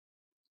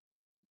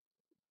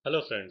Hello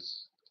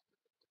friends,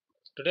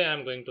 today I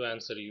am going to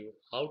answer you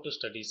how to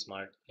study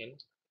smart in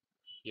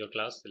your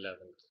class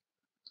 11th.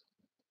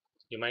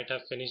 You might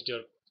have finished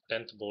your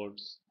 10th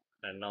boards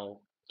and now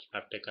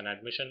have taken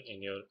admission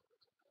in your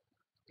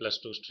plus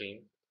 2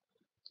 stream,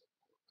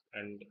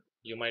 and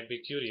you might be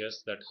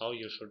curious that how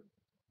you should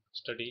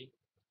study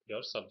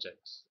your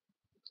subjects.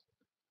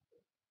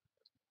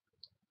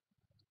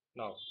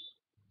 Now,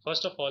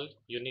 first of all,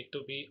 you need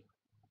to be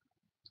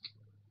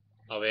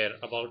aware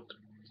about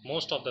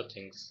most of the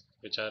things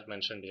which are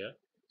mentioned here.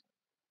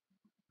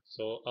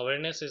 So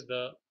awareness is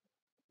the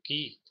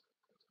key.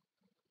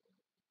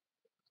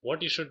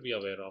 What you should be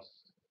aware of.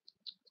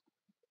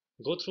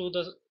 Go through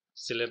the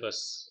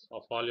syllabus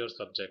of all your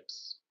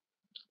subjects.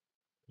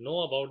 Know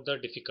about the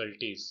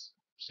difficulties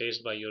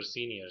faced by your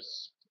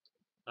seniors.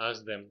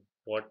 Ask them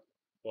what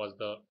was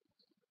the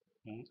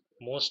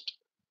most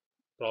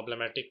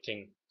problematic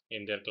thing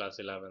in their class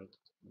 11th.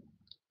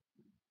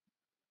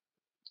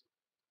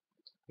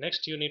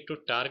 Next, you need to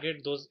target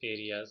those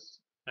areas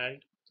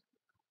and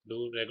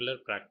do regular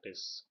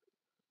practice.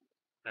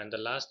 And the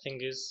last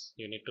thing is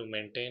you need to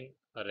maintain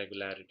a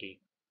regularity.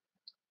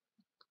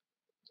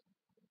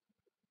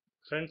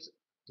 Friends,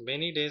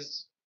 many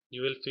days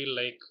you will feel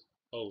like,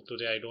 oh,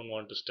 today I don't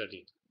want to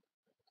study.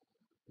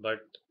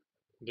 But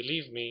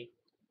believe me,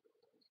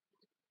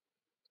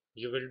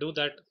 you will do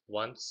that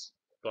once,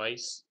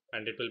 twice,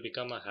 and it will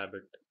become a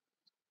habit,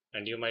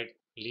 and you might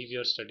leave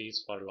your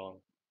studies for long.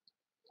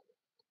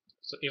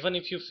 So even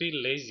if you feel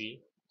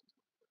lazy,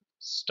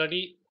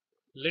 study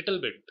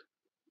little bit,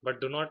 but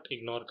do not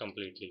ignore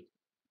completely.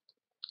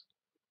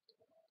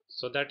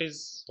 So that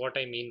is what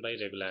I mean by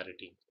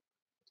regularity.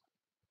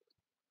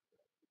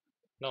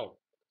 Now,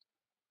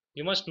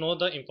 you must know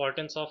the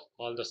importance of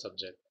all the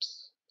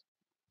subjects.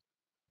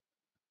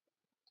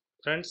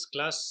 Friends,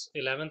 class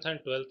 11th and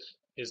 12th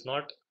is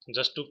not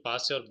just to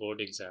pass your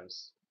board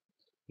exams.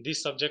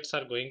 These subjects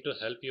are going to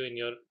help you in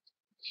your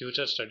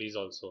future studies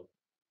also.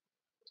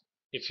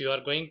 If you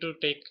are going to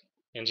take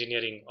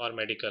engineering or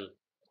medical,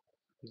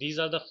 these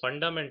are the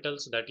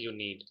fundamentals that you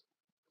need.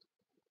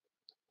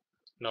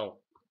 Now,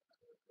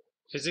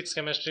 physics,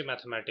 chemistry,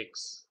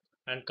 mathematics,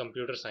 and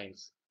computer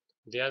science,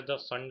 they are the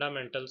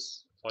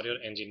fundamentals for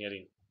your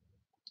engineering.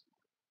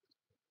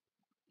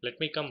 Let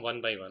me come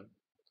one by one.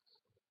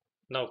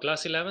 Now,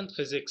 class 11th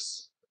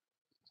physics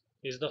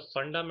is the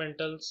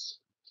fundamentals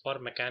for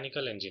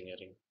mechanical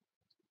engineering.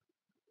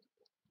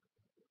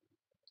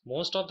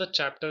 Most of the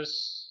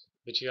chapters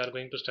which you are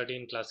going to study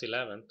in class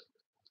 11th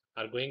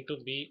are going to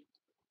be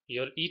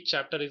each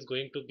chapter is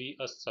going to be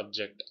a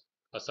subject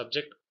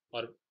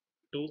or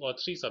two or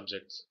three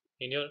subjects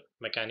in your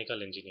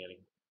mechanical engineering.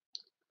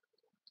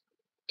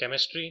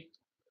 Chemistry,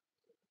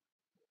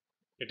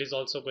 it is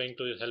also going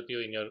to help you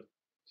in your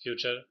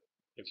future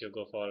if you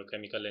go for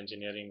chemical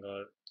engineering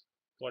or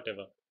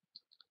whatever.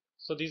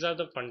 So these are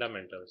the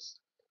fundamentals.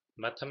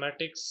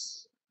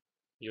 Mathematics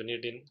you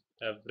need in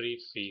every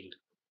field,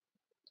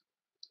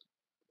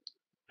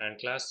 and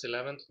class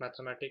 11th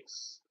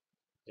mathematics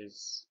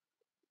is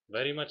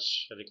very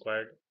much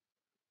required,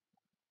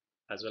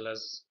 as well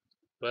as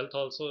 12th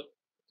also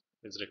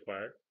is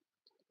required.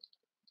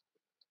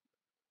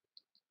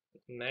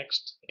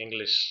 Next,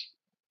 English.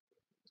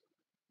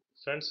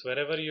 Friends,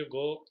 wherever you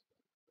go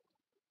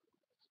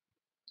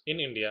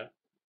in India,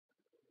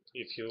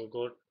 if you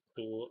go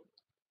to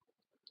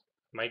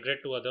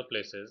migrate to other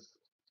places,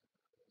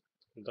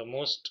 the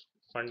most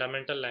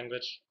fundamental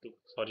language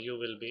for you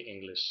will be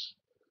English.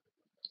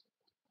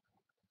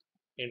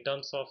 In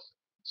terms of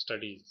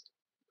studies,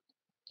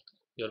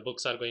 your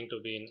books are going to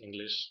be in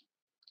English,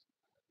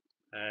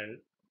 and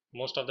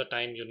most of the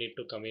time you need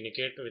to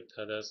communicate with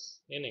others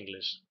in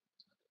English.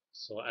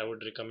 So I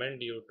would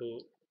recommend you to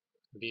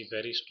be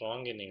very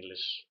strong in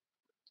English.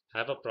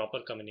 Have a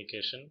proper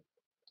communication.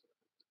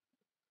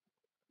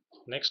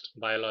 Next,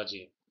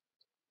 biology.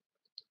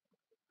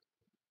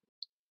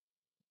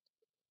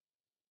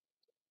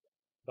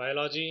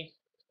 Biology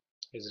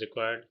is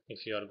required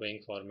if you are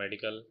going for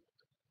medical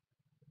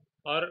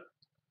or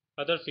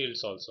other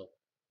fields also.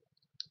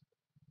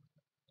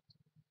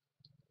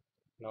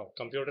 Now,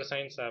 computer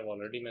science I have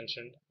already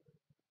mentioned.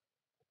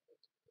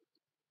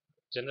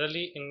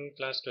 Generally, in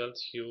class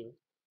 12th, you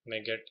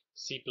may get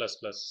C++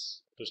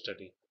 to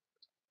study.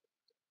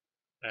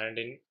 And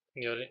in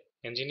your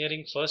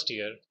engineering first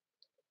year,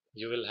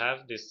 you will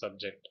have this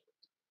subject.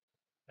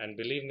 And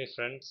believe me,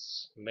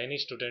 friends, many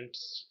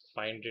students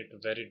find it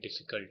very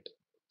difficult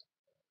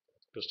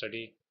to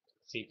study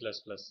C++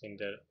 in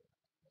their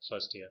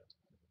first year.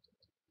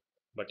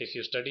 But if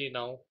you study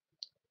now,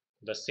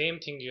 the same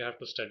thing you have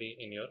to study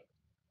in your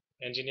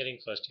engineering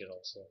first year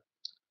also.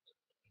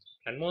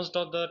 And most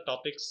of the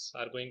topics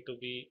are going to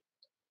be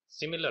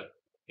similar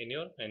in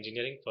your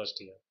engineering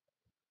first year.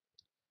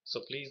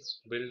 So please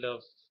build a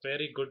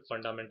very good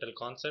fundamental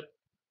concept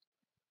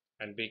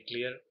and be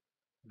clear.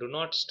 Do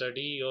not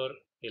study your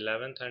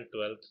 11th and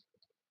 12th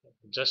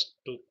just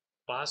to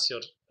pass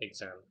your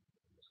exam.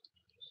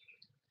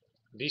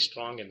 Be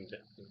strong in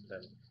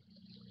them.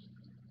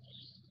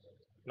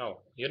 Now,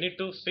 you need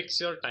to fix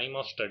your time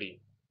of study.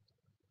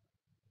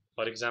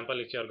 For example,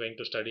 if you are going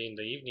to study in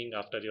the evening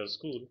after your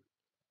school,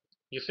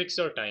 you fix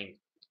your time,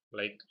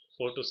 like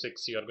 4 to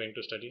 6 you are going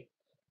to study.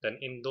 Then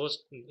in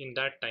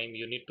that time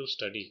you need to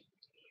study.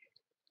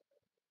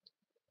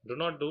 Do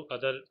not do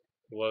other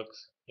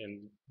works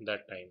in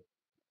that time.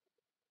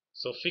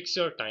 So fix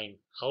your time,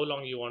 how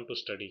long you want to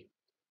study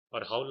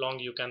or how long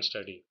you can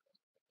study.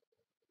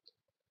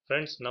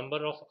 Friends,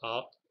 number of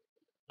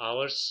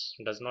hours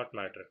does not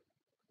matter.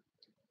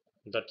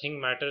 The thing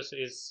matters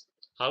is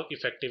how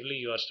effectively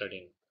you are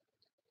studying.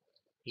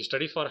 You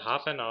study for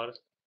half an hour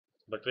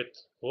but with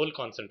whole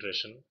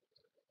concentration,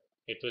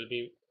 it will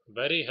be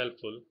very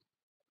helpful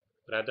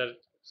rather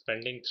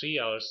spending 3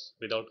 hours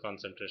without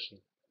concentration.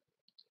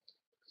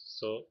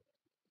 So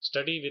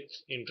study with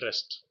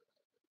interest.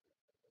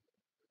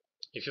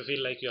 If you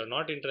feel like you are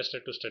not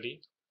interested to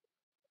study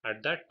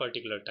at that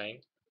particular time,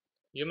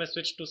 you may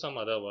switch to some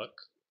other work,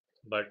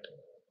 but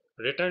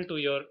return to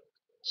your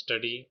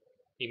study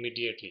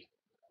immediately,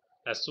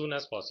 as soon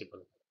as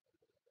possible.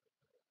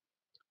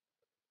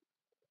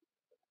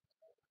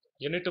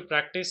 You need to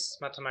practice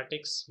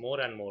mathematics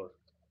more and more,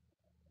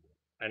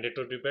 and it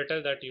would be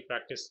better that you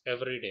practice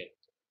every day.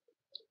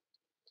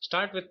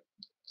 Start with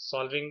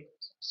solving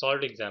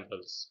solved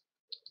examples.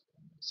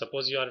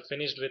 Suppose you are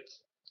finished with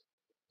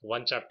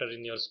one chapter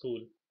in your school,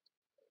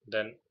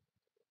 then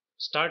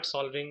start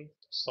solving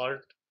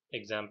solved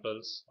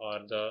examples or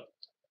the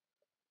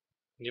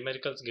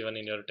numericals given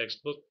in your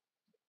textbook.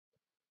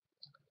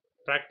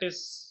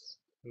 Practice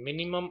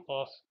minimum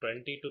of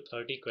 20 to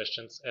 30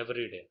 questions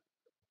every day.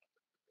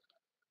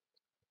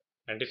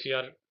 And if you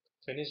are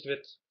finished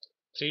with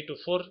 3 to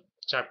 4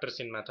 chapters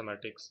in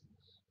mathematics,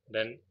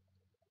 then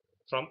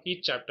from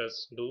each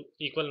chapters do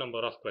equal number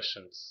of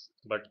questions,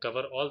 but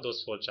cover all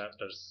those 4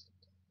 chapters.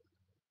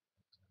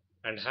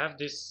 And have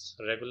this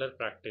regular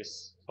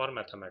practice for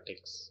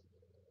mathematics.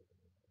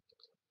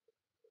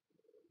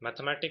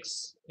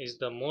 Mathematics is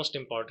the most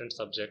important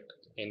subject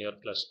in your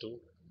plus 2.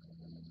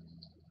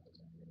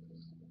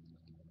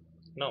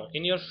 Now,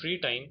 in your free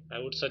time, I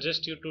would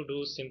suggest you to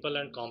do simple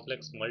and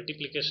complex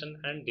multiplication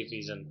and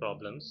division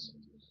problems.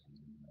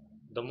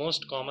 The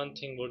most common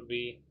thing would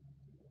be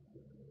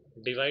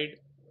divide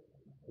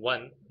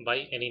 1 by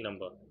any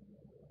number.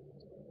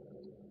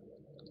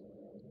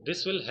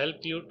 This will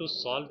help you to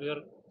solve your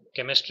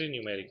chemistry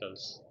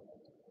numericals.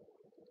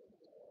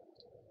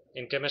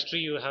 In chemistry,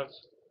 you have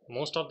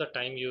most of the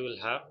time you will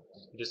have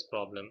this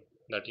problem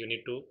that you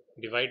need to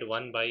divide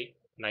 1 by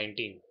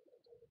 19.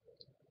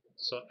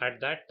 So at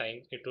that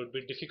time it would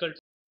be difficult.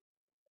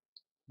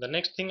 The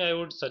next thing I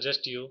would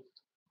suggest you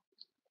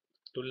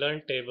to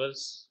learn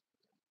tables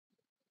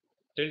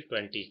till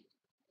 20,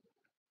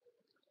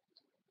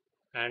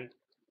 and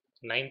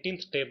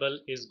 19th table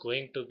is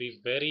going to be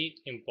very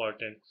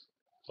important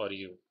for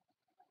you.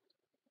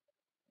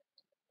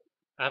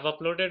 I have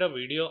uploaded a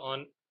video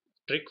on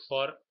trick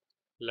for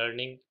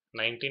learning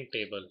 19th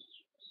table.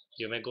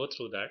 You may go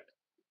through that.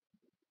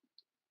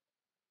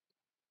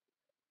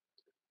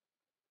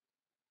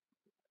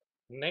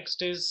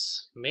 Next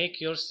is make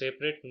your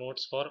separate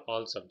notes for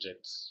all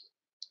subjects.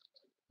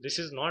 This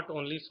is not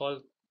only for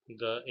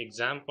the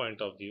exam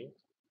point of view.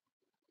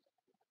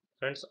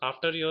 Friends,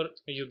 after you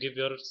give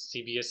your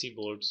CBSE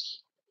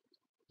boards,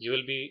 you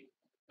will be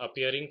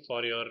appearing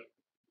for your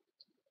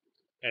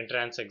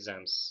entrance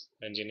exams,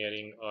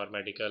 engineering or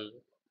medical.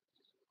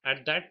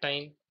 At that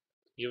time,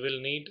 you will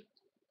need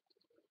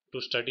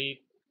to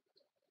study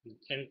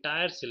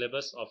entire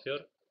syllabus of your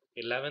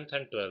 11th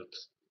and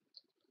 12th.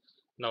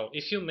 Now,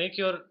 if you make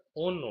your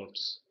own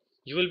notes,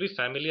 you will be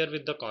familiar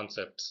with the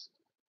concepts.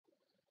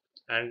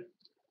 And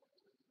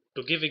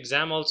to give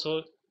exam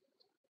also,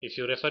 if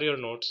you refer your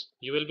notes,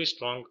 you will be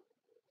strong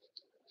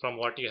from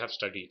what you have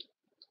studied.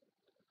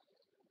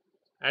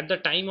 At the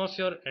time of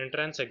your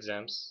entrance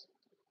exams,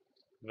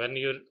 when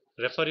you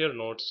refer your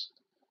notes,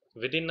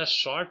 within a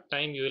short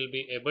time you will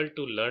be able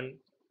to learn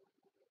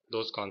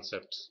those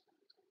concepts.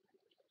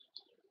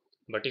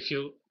 But if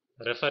you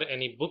refer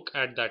any book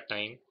at that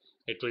time,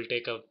 it will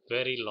take a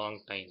very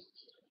long time.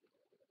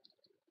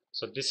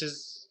 So this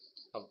is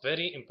a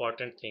very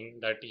important thing,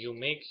 that you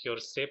make your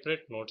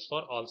separate notes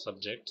for all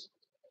subjects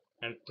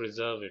and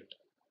preserve it.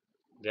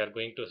 They are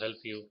going to help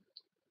you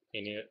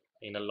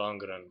in a long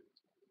run.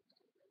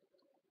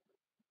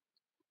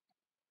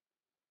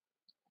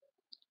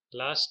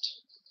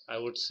 Last, I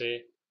would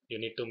say you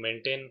need to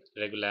maintain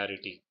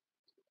regularity.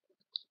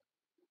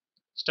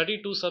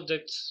 Study 2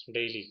 subjects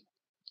daily.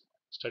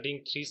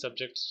 Studying 3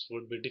 subjects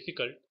would be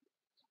difficult,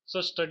 so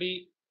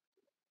study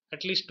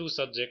at least 2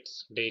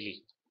 subjects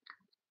daily.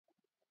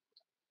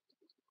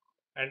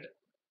 And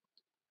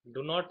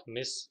do not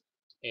miss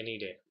any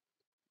day.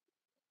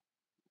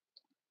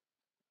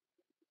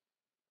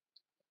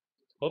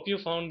 Hope you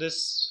found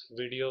this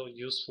video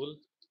useful.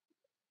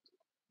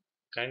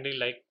 Kindly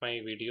like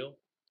my video,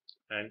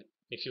 and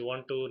if you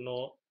want to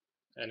know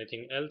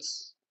anything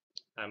else,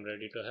 I'm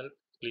ready to help.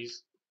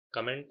 Please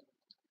comment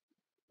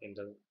in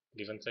the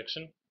given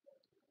section.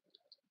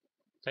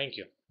 Thank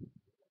you.